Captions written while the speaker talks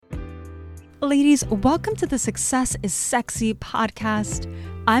Ladies, welcome to the Success is Sexy podcast.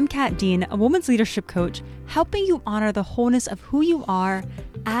 I'm Kat Dean, a woman's leadership coach, helping you honor the wholeness of who you are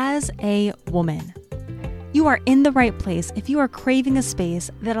as a woman. You are in the right place if you are craving a space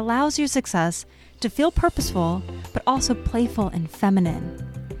that allows your success to feel purposeful, but also playful and feminine.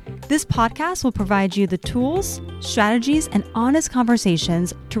 This podcast will provide you the tools, strategies, and honest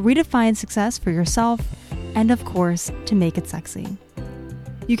conversations to redefine success for yourself and, of course, to make it sexy.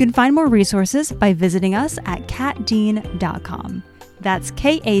 You can find more resources by visiting us at katdean.com. That's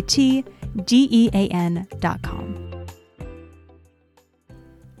KATDEAN.com.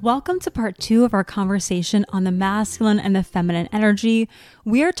 Welcome to part 2 of our conversation on the masculine and the feminine energy.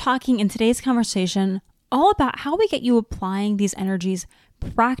 We are talking in today's conversation all about how we get you applying these energies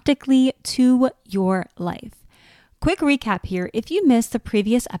practically to your life. Quick recap here. If you missed the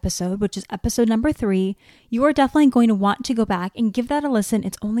previous episode, which is episode number 3, you are definitely going to want to go back and give that a listen.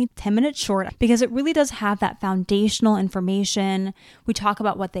 It's only 10 minutes short because it really does have that foundational information. We talk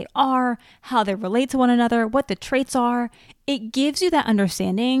about what they are, how they relate to one another, what the traits are. It gives you that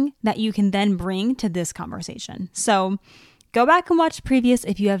understanding that you can then bring to this conversation. So go back and watch previous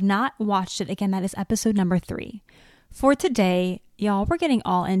if you have not watched it. Again, that is episode number 3. For today, y'all, we're getting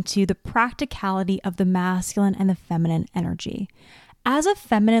all into the practicality of the masculine and the feminine energy. As a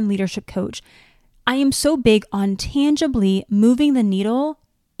feminine leadership coach, I am so big on tangibly moving the needle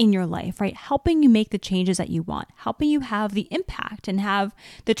in your life, right? Helping you make the changes that you want, helping you have the impact and have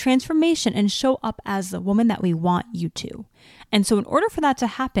the transformation and show up as the woman that we want you to. And so in order for that to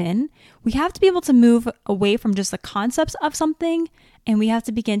happen, we have to be able to move away from just the concepts of something, and we have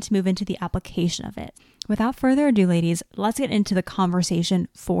to begin to move into the application of it. Without further ado, ladies, let's get into the conversation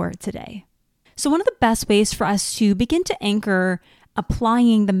for today. So one of the best ways for us to begin to anchor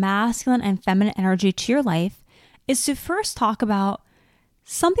applying the masculine and feminine energy to your life is to first talk about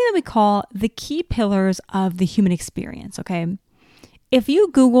something that we call the key pillars of the human experience, okay? If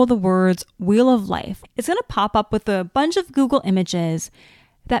you Google the words Wheel of Life, it's going to pop up with a bunch of Google images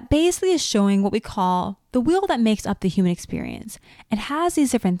that basically is showing what we call the wheel that makes up the human experience. It has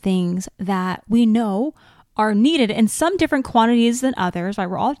these different things that we know are needed in some different quantities than others, right?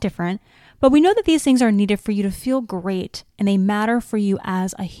 We're all different, but we know that these things are needed for you to feel great and they matter for you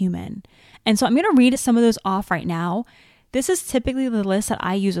as a human. And so I'm going to read some of those off right now. This is typically the list that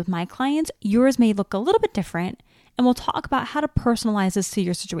I use with my clients. Yours may look a little bit different, and we'll talk about how to personalize this to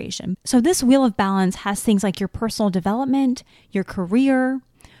your situation. So this wheel of balance has things like your personal development, your career,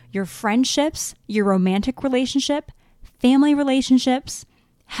 your friendships, your romantic relationship, family relationships,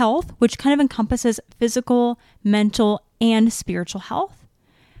 health, which kind of encompasses physical, mental, and spiritual health,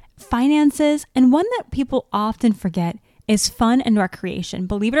 finances, and one that people often forget is fun and recreation.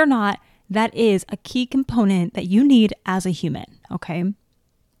 Believe it or not, that is a key component that you need as a human, okay?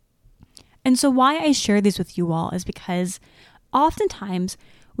 And so why I share these with you all is because oftentimes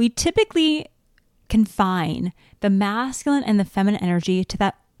we typically confine the masculine and the feminine energy to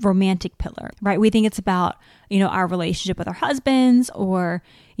that romantic pillar, right? We think it's about, our relationship with our husbands or,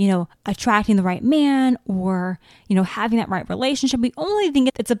 attracting the right man or, having that right relationship. We only think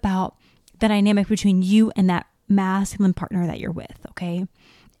it's about the dynamic between you and that masculine partner that you're with, okay?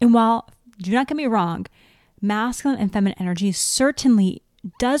 And while, do not get me wrong, masculine and feminine energy certainly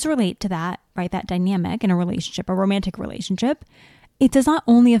does relate to that, right? That dynamic in a relationship, a romantic relationship. It does not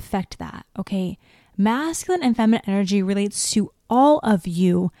only affect that, okay? Masculine and feminine energy relates to all of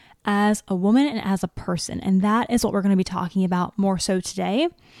you as a woman and as a person. And that is what we're going to be talking about more so today,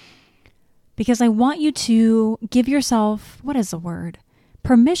 because I want you to give yourself, what is the word?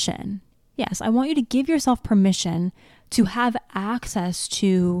 Permission. Yes, I want you to give yourself permission to have access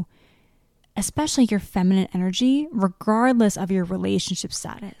to especially your feminine energy, regardless of your relationship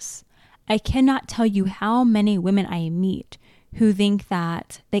status. I cannot tell you how many women I meet who think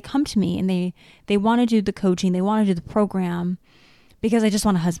that they come to me and they want to do the coaching, they want to do the program because I just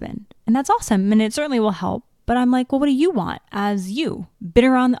want a husband. And that's awesome. And it certainly will help. But I'm like, well, what do you want as you? Been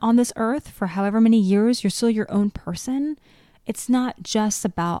around on this earth for however many years, you're still your own person. It's not just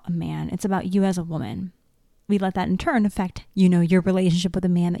about a man. It's about you as a woman. We let that in turn affect, your relationship with a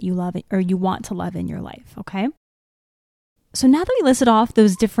man that you love or you want to love in your life. Okay. So now that we listed off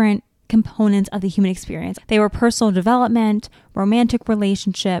those different components of the human experience, they were personal development, romantic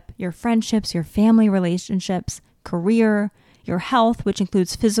relationship, your friendships, your family relationships, career, your health, which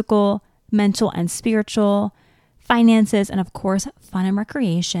includes physical, mental, and spiritual, finances, and of course, fun and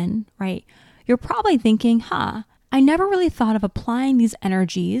recreation, right? You're probably thinking, I never really thought of applying these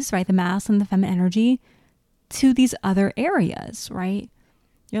energies, right? The masculine and the feminine energy to these other areas, right?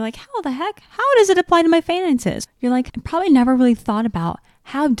 You're like, how the heck? How does it apply to my finances? You're like, I probably never really thought about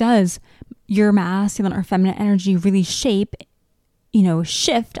how does your masculine or feminine energy really shift,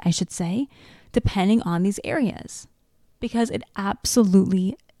 I should say, depending on these areas, because it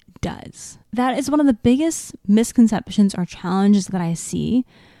absolutely does. That is one of the biggest misconceptions or challenges that I see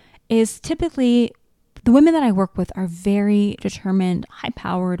is typically the women that I work with are very determined,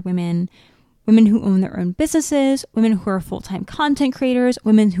 high-powered women who own their own businesses, women who are full-time content creators,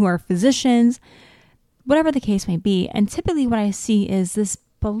 women who are physicians, whatever the case may be. And typically what I see is this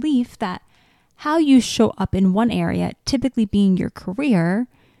belief that how you show up in one area, typically being your career,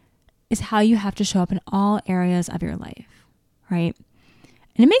 is how you have to show up in all areas of your life, right?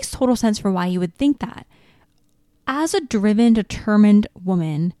 And it makes total sense for why you would think that. As a driven, determined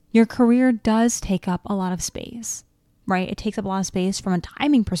woman, your career does take up a lot of space, right? It takes up a lot of space from a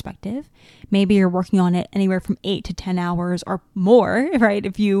timing perspective. Maybe you're working on it anywhere from 8 to 10 hours or more, right?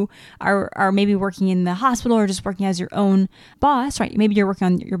 If you are maybe working in the hospital or just working as your own boss, right? Maybe you're working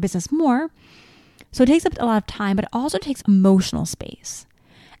on your business more. So it takes up a lot of time, but it also takes emotional space.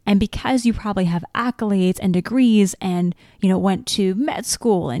 And because you probably have accolades and degrees and, went to med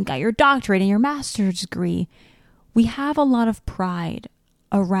school and got your doctorate and your master's degree, we have a lot of pride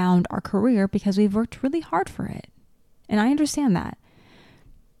around our career because we've worked really hard for it. And I understand that.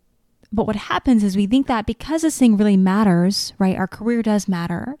 But what happens is we think that because this thing really matters, right? Our career does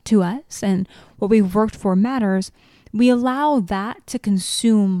matter to us and what we've worked for matters. We allow that to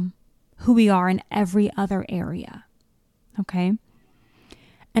consume who we are in every other area. Okay?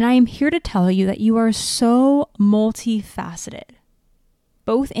 And I am here to tell you that you are so multifaceted,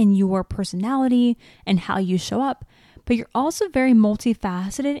 both in your personality and how you show up, but you're also very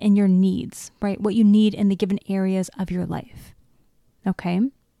multifaceted in your needs, right? What you need in the given areas of your life. Okay?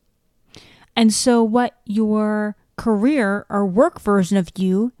 And so what your career or work version of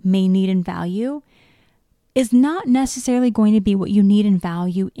you may need and value is not necessarily going to be what you need and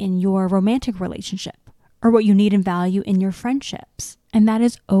value in your romantic relationship or what you need and value in your friendships. And that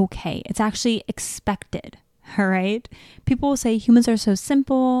is okay. It's actually expected, all right? People will say humans are so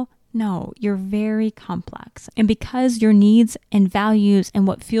simple. No, you're very complex. And because your needs and values and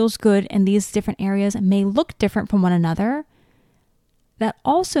what feels good in these different areas may look different from one another, that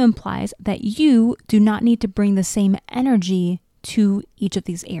also implies that you do not need to bring the same energy to each of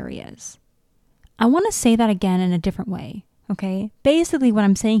these areas. I want to say that again in a different way, okay? Basically, what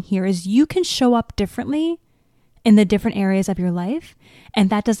I'm saying here is you can show up differently in the different areas of your life, and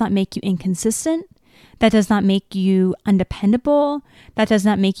that does not make you inconsistent. That does not make you undependable. That does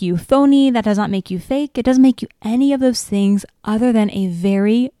not make you phony. That does not make you fake. It doesn't make you any of those things other than a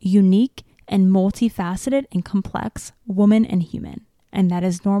very unique and multifaceted and complex woman and human. And that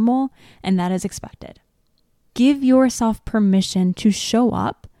is normal and that is expected. Give yourself permission to show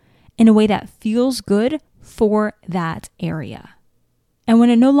up in a way that feels good for that area. And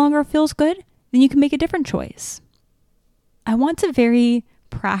when it no longer feels good, then you can make a different choice. I want to very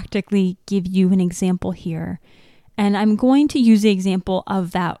practically give you an example here. And I'm going to use the example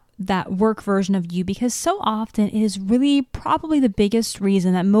of that work version of you because so often it is really probably the biggest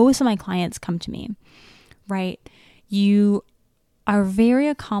reason that most of my clients come to me, right? You are very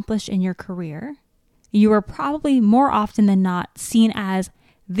accomplished in your career. You are probably more often than not seen as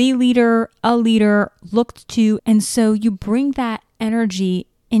the leader, a leader, looked to. And so you bring that energy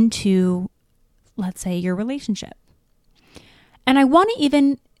into, let's say, your relationship. And I want to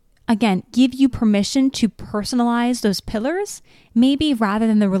even, again, give you permission to personalize those pillars. Maybe rather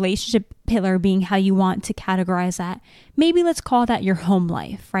than the relationship pillar being how you want to categorize that, maybe let's call that your home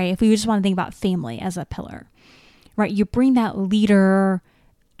life, right? If we just want to think about family as a pillar, right? You bring that leader,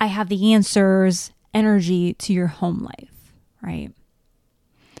 I have the answers energy to your home life, right?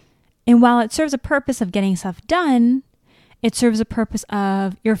 And while it serves a purpose of getting stuff done, it serves a purpose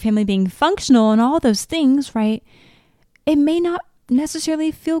of your family being functional and all those things, right? It may not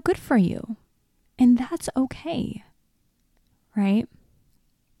necessarily feel good for you. And that's okay, right?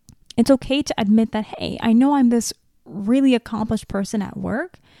 It's okay to admit that, hey, I know I'm this really accomplished person at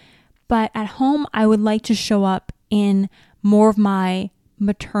work, but at home, I would like to show up in more of my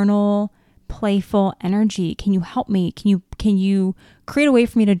maternal, playful energy. Can you help me? Can you create a way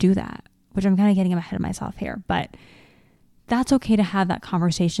for me to do that? Which I'm kind of getting ahead of myself here, but that's okay to have that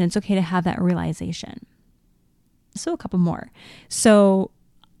conversation. It's okay to have that realization. So a couple more. So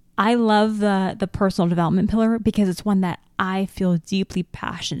I love the personal development pillar because it's one that I feel deeply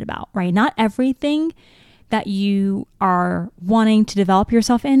passionate about, right? Not everything that you are wanting to develop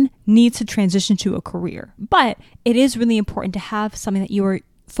yourself in needs to transition to a career, but it is really important to have something that you are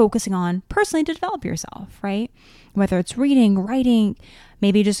focusing on personally to develop yourself, right? Whether it's reading, writing,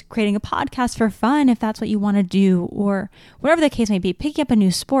 maybe just creating a podcast for fun if that's what you want to do, or whatever the case may be, picking up a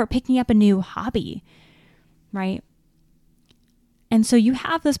new sport, picking up a new hobby, right? And so you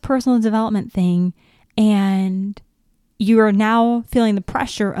have this personal development thing, and you are now feeling the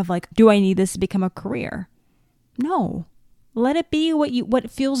pressure of like, do I need this to become a career? No, let it be what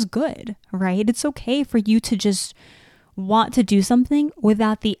feels good, right? It's okay for you to just want to do something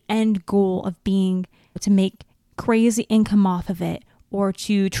without the end goal of being to make crazy income off of it, or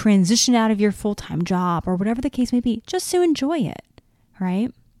to transition out of your full-time job, or whatever the case may be, just to enjoy it,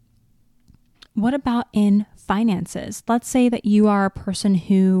 right? What about in finances? Let's say that you are a person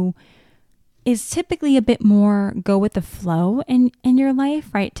who is typically a bit more go with the flow in your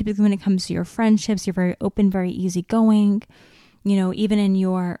life, right? Typically when it comes to your friendships, you're very open, very easygoing. You know, even in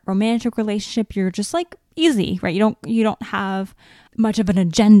your romantic relationship, you're just like easy, right? You don't have much of an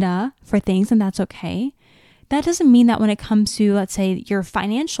agenda for things, and that's okay. That doesn't mean that when it comes to, let's say, your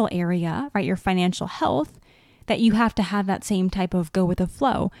financial area, right, your financial health, that you have to have that same type of go with the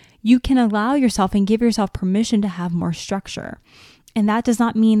flow. You can allow yourself and give yourself permission to have more structure. And that does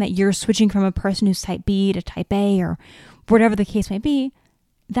not mean that you're switching from a person who's type B to type A or whatever the case may be.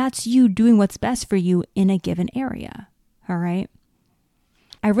 That's you doing what's best for you in a given area. All right.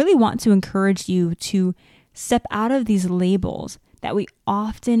 I really want to encourage you to step out of these labels that we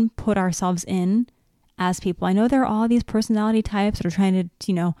often put ourselves in as people. I know there are all these personality types that are trying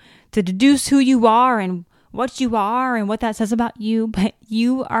to, to deduce who you are and what you are and what that says about you, but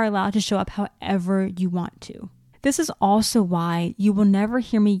you are allowed to show up however you want to. This is also why you will never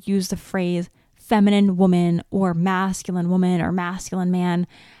hear me use the phrase feminine woman or masculine man.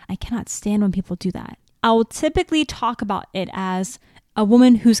 I cannot stand when people do that. I will typically talk about it as a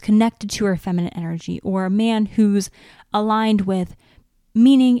woman who's connected to her feminine energy, or a man who's aligned with,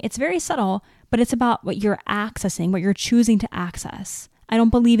 meaning it's very subtle, but it's about what you're accessing, what you're choosing to access. I don't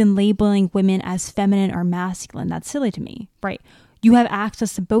believe in labeling women as feminine or masculine. That's silly to me, right? You have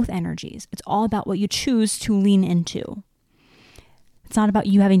access to both energies. It's all about what you choose to lean into. It's not about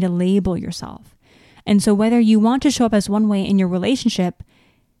you having to label yourself. And so whether you want to show up as one way in your relationship,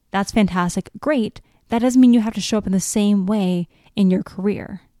 that's fantastic, great. That doesn't mean you have to show up in the same way in your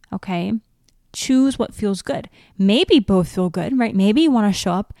career, okay? Choose what feels good. Maybe both feel good, right? Maybe you want to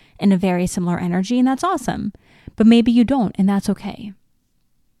show up in a very similar energy, and that's awesome. But maybe you don't, and that's okay.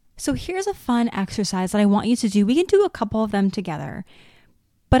 So here's a fun exercise that I want you to do. We can do a couple of them together.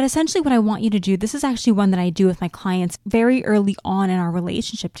 But essentially what I want you to do, this is actually one that I do with my clients very early on in our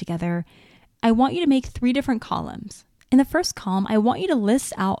relationship together. I want you to make 3 different columns. In the first column, I want you to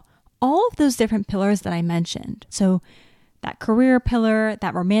list out all of those different pillars that I mentioned. So that career pillar,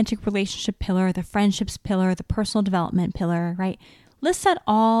 that romantic relationship pillar, the friendships pillar, the personal development pillar, right? List out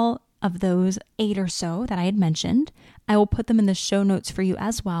all of those 8 or so that I had mentioned. I will put them in the show notes for you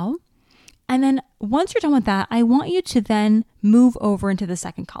as well. And then once you're done with that, I want you to then move over into the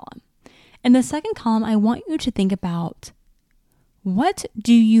second column. In the second column, I want you to think about, what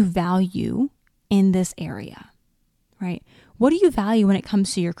do you value in this area, right? What do you value when it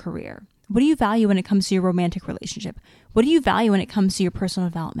comes to your career? What do you value when it comes to your romantic relationship? What do you value when it comes to your personal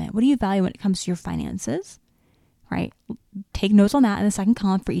development? What do you value when it comes to your finances, right? Take notes on that in the second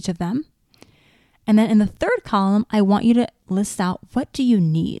column for each of them. And then in the third column, I want you to list out, what do you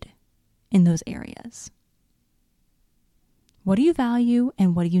need in those areas? What do you value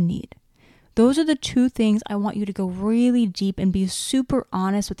and what do you need? Those are the 2 things I want you to go really deep and be super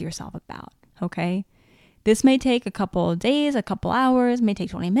honest with yourself about, okay? This may take a couple of days, a couple hours, may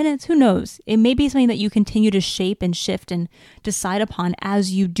take 20 minutes, who knows? It may be something that you continue to shape and shift and decide upon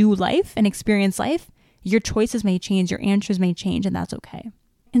as you do life and experience life. Your choices may change, your answers may change, and that's okay.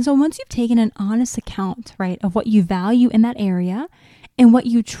 And so once you've taken an honest account, right, of what you value in that area and what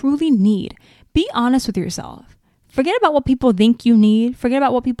you truly need, be honest with yourself. Forget about what people think you need. Forget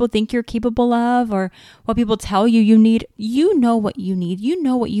about what people think you're capable of or what people tell you you need. You know what you need. You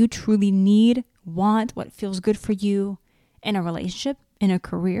know what you truly need, want, what feels good for you in a relationship, in a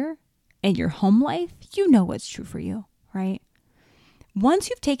career, in your home life. You know what's true for you, right? Once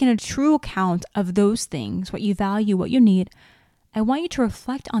you've taken a true account of those things, what you value, what you need, I want you to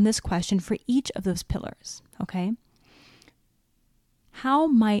reflect on this question for each of those pillars, okay? How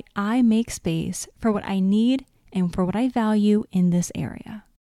might I make space for what I need and for what I value in this area?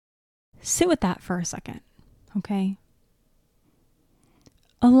 Sit with that for a second, okay?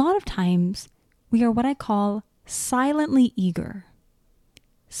 A lot of times, we are what I call silently eager,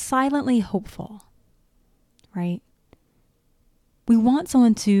 silently hopeful, right? We want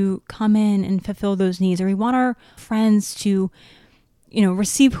someone to come in and fulfill those needs, or we want our friends to,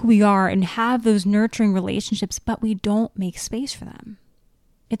 receive who we are and have those nurturing relationships, but we don't make space for them,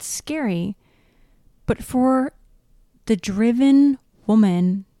 It's scary. But for the driven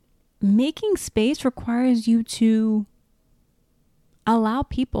woman, making space requires you to allow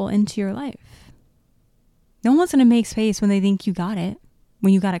people into your life. No one's going to make space when they think you got it,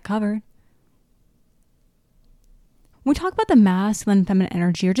 when you got it covered. When we talk about the masculine and feminine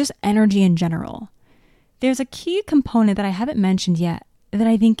energy, or just energy in general, there's a key component that I haven't mentioned yet that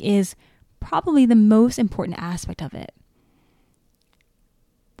I think is probably the most important aspect of it,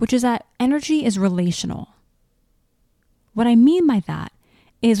 which is that energy is relational. What I mean by that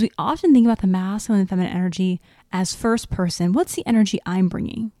is we often think about the masculine and feminine energy as first person. What's the energy I'm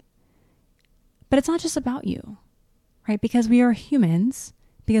bringing? But it's not just about you, right? Because we are humans,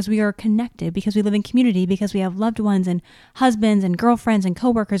 because we are connected, because we live in community, because we have loved ones and husbands and girlfriends and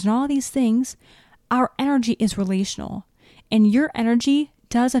coworkers and all these things, our energy is relational. And your energy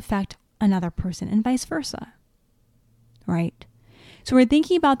does affect another person and vice versa, right? So we're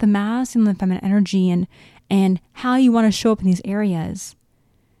thinking about the masculine and feminine energy and how you want to show up in these areas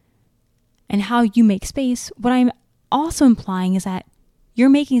and how you make space. What I'm also implying is that you're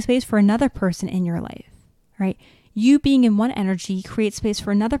making space for another person in your life, right? You being in one energy creates space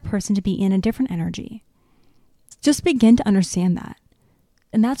for another person to be in a different energy. Just begin to understand that.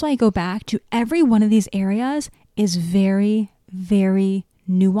 And that's why I go back to every one of these areas is very, very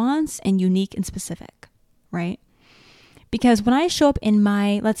nuanced and unique and specific, right? Because when I show up in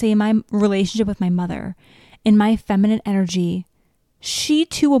my, let's say in my relationship with my mother, in my feminine energy, she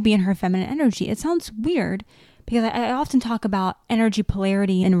too will be in her feminine energy. It sounds weird because I often talk about energy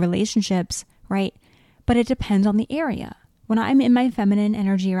polarity in relationships, right? But it depends on the area. When I'm in my feminine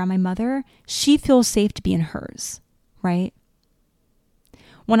energy around my mother, she feels safe to be in hers, right?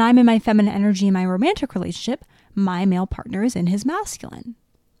 When I'm in my feminine energy in my romantic relationship, my male partner is in his masculine.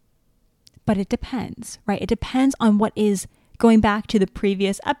 But it depends, right? It depends on what is, going back to the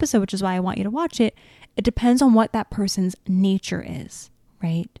previous episode, which is why I want you to watch it. It depends on what that person's nature is,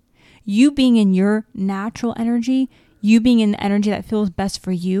 right? You being in your natural energy, you being in the energy that feels best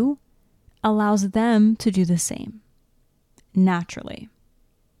for you, allows them to do the same naturally.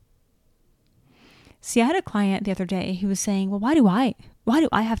 See, I had a client the other day who was saying, well, why do I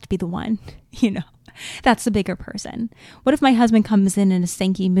have to be the one? That's the bigger person. What if my husband comes in a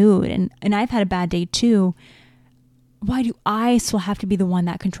stanky mood and I've had a bad day too? Why do I still have to be the one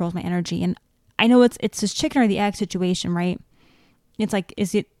that controls my energy? And I know it's this chicken or the egg situation, right? It's like,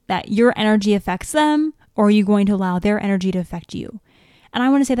 is it that your energy affects them, or are you going to allow their energy to affect you? And I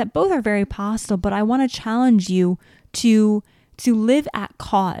want to say that both are very possible, but I want to challenge you to live at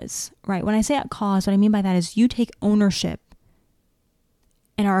cause, right? When I say at cause, what I mean by that is you take ownership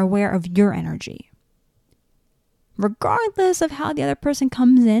and are aware of your energy. Regardless of how the other person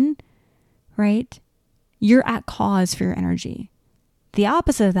comes in, right? You're at cause for your energy. The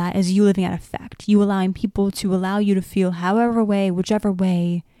opposite of that is you living at effect. You allowing people to allow you to feel however way, whichever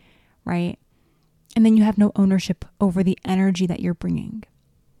way, right? And then you have no ownership over the energy that you're bringing.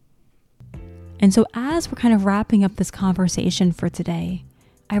 And so as we're kind of wrapping up this conversation for today,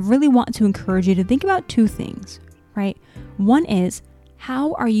 I really want to encourage you to think about two things, right? One is,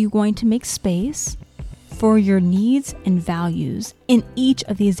 how are you going to make space for your needs and values in each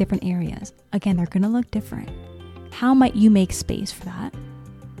of these different areas? Again, they're going to look different. How might you make space for that?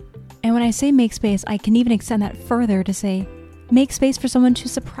 And when I say make space, I can even extend that further to say, make space for someone to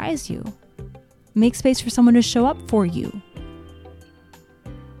surprise you. Make space for someone to show up for you.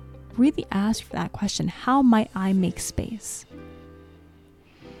 Really ask for that question. How might I make space?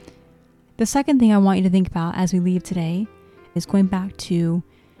 The second thing I want you to think about as we leave today is going back to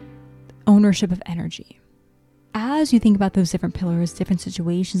ownership of energy. As you think about those different pillars, different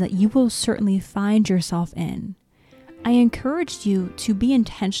situations that you will certainly find yourself in, I encourage you to be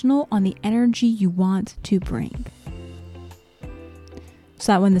intentional on the energy you want to bring.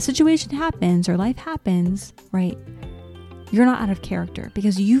 So that when the situation happens or life happens, right, you're not out of character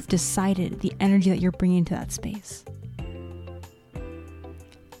because you've decided the energy that you're bringing to that space.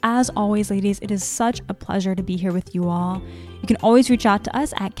 As always, ladies, it is such a pleasure to be here with you all. You can always reach out to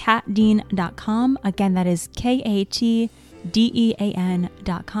us at katdean.com. Again, that is KATDEAN.com.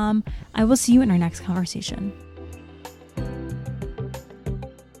 I will see you in our next conversation.